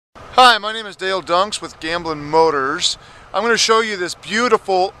Hi, my name is Dale Dunks with Gamblin Motors. I'm going to show you this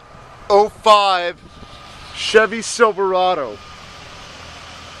beautiful 05 Chevy Silverado.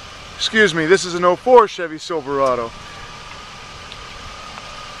 Excuse me, this is an 04 Chevy Silverado.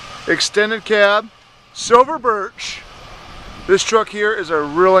 Extended cab, silver birch. This truck here is a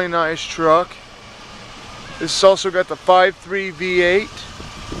really nice truck. This has also got the 5.3 V8.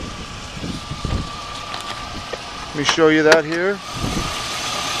 Let me show you that here.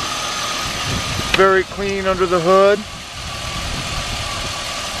 Very clean under the hood.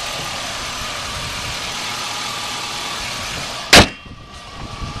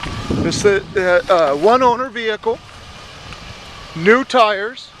 This is a one owner vehicle. New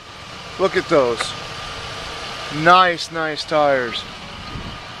tires. Look at those. Nice tires.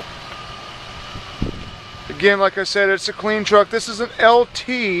 Again, like I said, it's a clean truck. This is an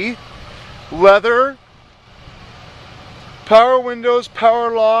LT. Leather. Power windows,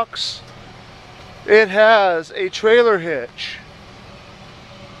 power locks. It has a trailer hitch.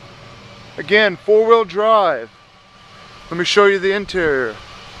 Again, four-wheel drive. Let me show you the interior.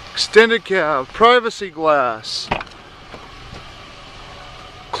 Extended cab, privacy glass.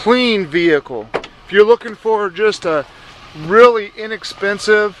 Clean vehicle. If you're looking for just a really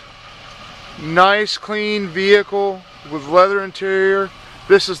inexpensive, nice, clean vehicle with leather interior,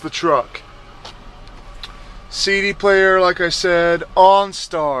 this is the truck. CD player, like I said,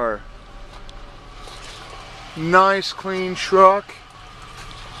 OnStar. Nice clean truck.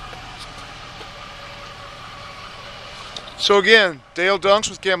 So again, Dale Dunks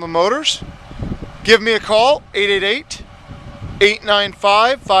with Gamblin Motors. Give me a call,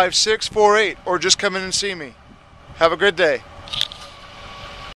 888-895-5648, or just come in and see me. Have a good day.